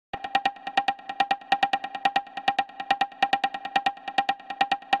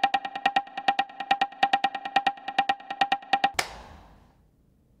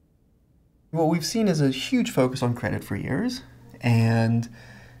What we've seen is a huge focus on credit for years, and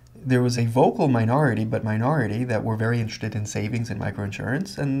there was a vocal minority, but minority, that were very interested in savings and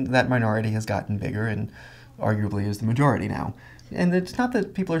microinsurance, and that minority has gotten bigger and arguably is the majority now. And it's not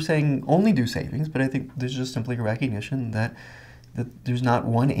that people are saying only do savings, but I think there's just simply a recognition that there's not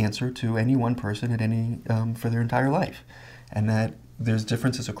one answer to any one person at any for their entire life, and that there's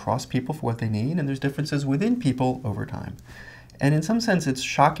differences across people for what they need, and there's differences within people over time. And in some sense, it's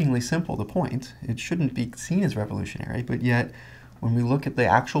shockingly simple, the point. It shouldn't be seen as revolutionary, but yet when we look at the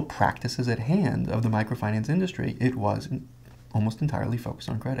actual practices at hand of the microfinance industry, it was almost entirely focused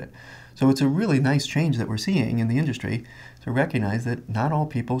on credit. So it's a really nice change that we're seeing in the industry to recognize that not all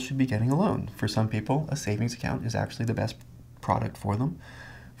people should be getting a loan. For some people, a savings account is actually the best product for them.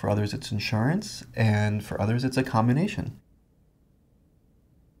 For others, it's insurance, and for others, it's a combination.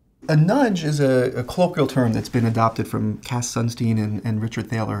 A nudge is a colloquial term that's been adopted from Cass Sunstein and Richard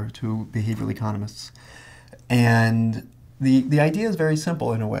Thaler, two behavioral economists. And the idea is very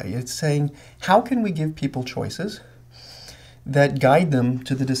simple in a way. It's saying, how can we give people choices that guide them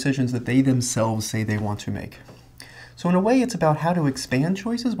to the decisions that they themselves say they want to make? So in a way, it's about how to expand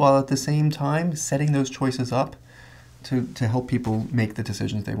choices while at the same time setting those choices up to help people make the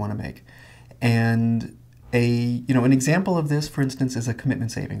decisions they want to make. And an example of this, for instance, is a commitment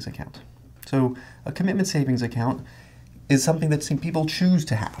savings account. So a commitment savings account is something that people choose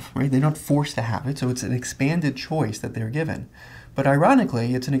to have, right? They're not forced to have it, so it's an expanded choice that they're given. But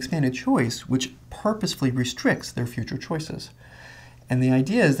ironically, it's an expanded choice which purposefully restricts their future choices. And the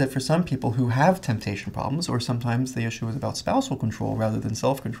idea is that for some people who have temptation problems, or sometimes the issue is about spousal control rather than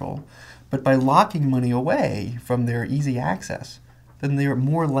self-control, but by locking money away from their easy access, then they're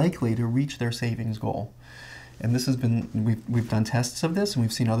more likely to reach their savings goal. And this has been, we've done tests of this, and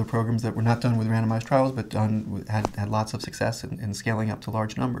we've seen other programs that were not done with randomized trials, but had lots of success in scaling up to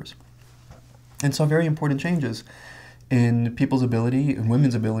large numbers. And saw very important changes in people's ability, and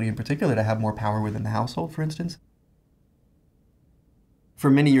women's ability in particular, to have more power within the household, for instance. For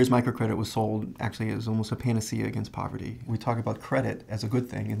many years, microcredit was sold actually as almost a panacea against poverty. We talk about credit as a good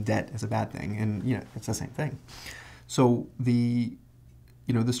thing and debt as a bad thing, and it's the same thing. So the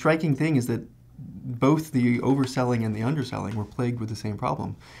striking thing is that both the overselling and the underselling were plagued with the same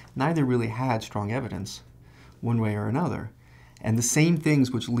problem. Neither really had strong evidence one way or another. And the same things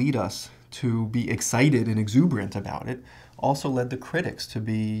which lead us to be excited and exuberant about it also led the critics to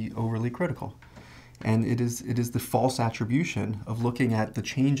be overly critical. And it is the false attribution of looking at the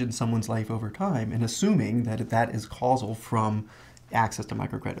change in someone's life over time and assuming that that is causal from access to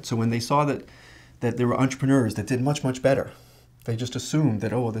microcredit. So when they saw that there were entrepreneurs that did much, much better, they just assumed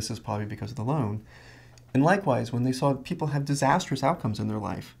that, oh, this is probably because of the loan. And likewise, when they saw people have disastrous outcomes in their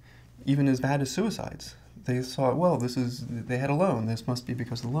life, even as bad as suicides, they saw, well, they had a loan, this must be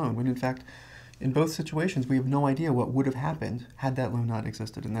because of the loan. When in fact, in both situations, we have no idea what would have happened had that loan not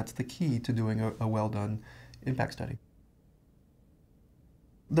existed. And that's the key to doing a well-done impact study.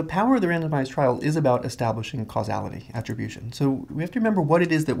 The power of the randomized trial is about establishing causality, attribution. So we have to remember what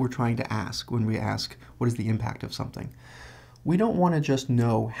it is that we're trying to ask when we ask, what is the impact of something? We don't want to just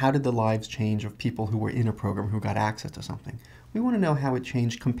know how did the lives change of people who were in a program who got access to something. We want to know how it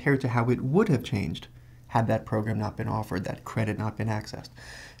changed compared to how it would have changed had that program not been offered, that credit not been accessed.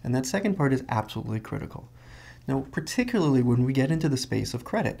 And that second part is absolutely critical. Now, particularly when we get into the space of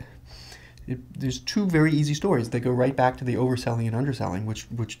credit, there's two very easy stories that go right back to the overselling and underselling,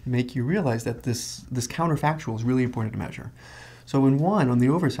 which make you realize that this counterfactual is really important to measure. So in one, on the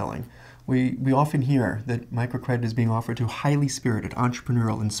overselling, we often hear that microcredit is being offered to highly spirited,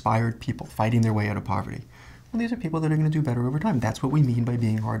 entrepreneurial, inspired people fighting their way out of poverty. Well, these are people that are going to do better over time. That's what we mean by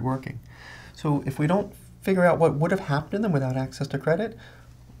being hardworking. So if we don't figure out what would have happened to them without access to credit,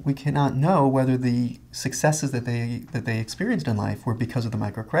 we cannot know whether the successes that they experienced in life were because of the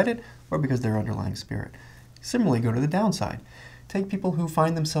microcredit or because of their underlying spirit. Similarly, go to the downside. Take people who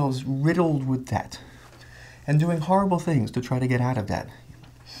find themselves riddled with debt and doing horrible things to try to get out of debt.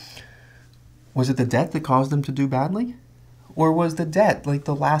 Was it the debt that caused them to do badly? Or was the debt like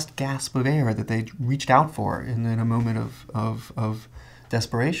the last gasp of air that they reached out for in a moment of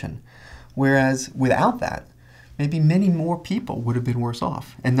desperation? Whereas without that, maybe many more people would have been worse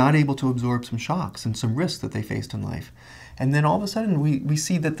off and not able to absorb some shocks and some risks that they faced in life. And then all of a sudden we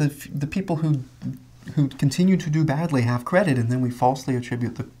see that the people who continue to do badly have credit, and then we falsely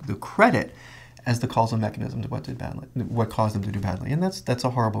attribute the credit as the causal mechanism to what caused them to do badly. And that's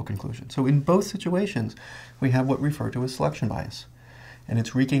a horrible conclusion. So in both situations, we have what we refer to as selection bias. And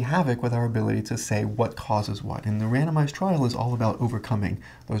it's wreaking havoc with our ability to say what causes what. And the randomized trial is all about overcoming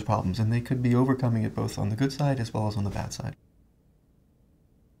those problems. And they could be overcoming it both on the good side as well as on the bad side.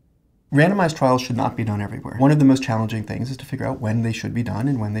 Randomized trials should not be done everywhere. One of the most challenging things is to figure out when they should be done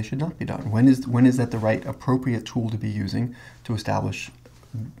and when they should not be done. When is that the right appropriate tool to be using to establish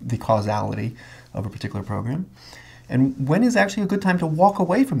the causality of a particular program? And when is actually a good time to walk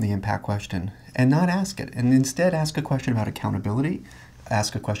away from the impact question and not ask it, and instead ask a question about accountability,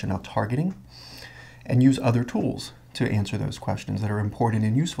 ask a question about targeting, and use other tools to answer those questions that are important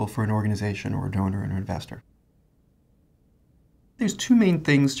and useful for an organization or a donor or an investor. There's two main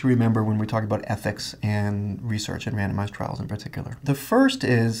things to remember when we talk about ethics and research and randomized trials in particular. The first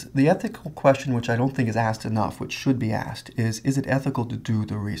is the ethical question, which I don't think is asked enough, which should be asked, is it ethical to do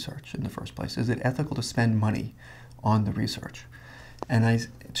the research in the first place? Is it ethical to spend money on the research? And I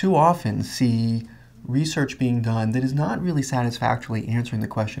too often see research being done that is not really satisfactorily answering the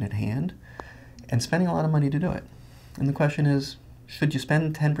question at hand and spending a lot of money to do it. And the question is, should you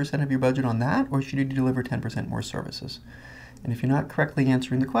spend 10% of your budget on that, or should you deliver 10% more services? And if you're not correctly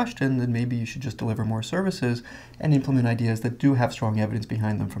answering the question, then maybe you should just deliver more services and implement ideas that do have strong evidence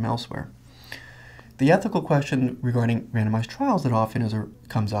behind them from elsewhere. The ethical question regarding randomized trials that often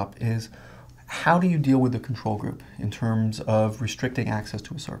comes up is, how do you deal with the control group in terms of restricting access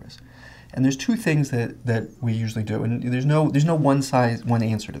to a service? And there's two things that we usually do, and there's no one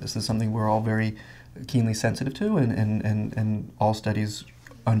answer to this. This is something we're all very keenly sensitive to, and all studies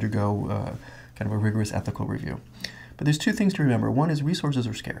undergo kind of a rigorous ethical review. But there's two things to remember. One is resources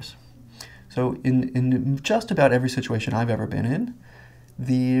are scarce. So in just about every situation I've ever been in,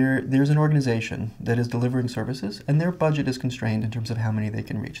 there's an organization that is delivering services, and their budget is constrained in terms of how many they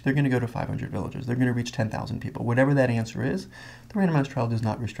can reach. They're going to go to 500 villages. They're going to reach 10,000 people. Whatever that answer is, the randomized trial does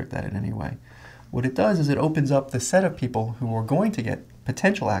not restrict that in any way. What it does is it opens up the set of people who are going to get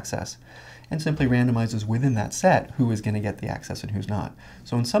potential access and simply randomizes within that set who is going to get the access and who's not.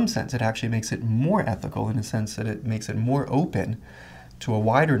 So in some sense, it actually makes it more ethical in a sense that it makes it more open to a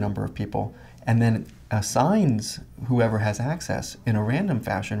wider number of people, and then assigns whoever has access in a random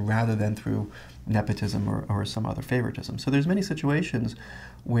fashion rather than through nepotism or some other favoritism. So there's many situations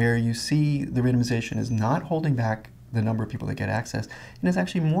where you see the randomization is not holding back the number of people that get access, and it's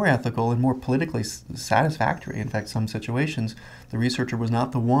actually more ethical and more politically satisfactory. In fact, some situations, the researcher was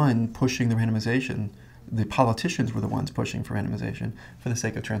not the one pushing the randomization. The politicians were the ones pushing for randomization for the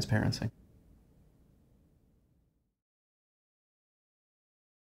sake of transparency.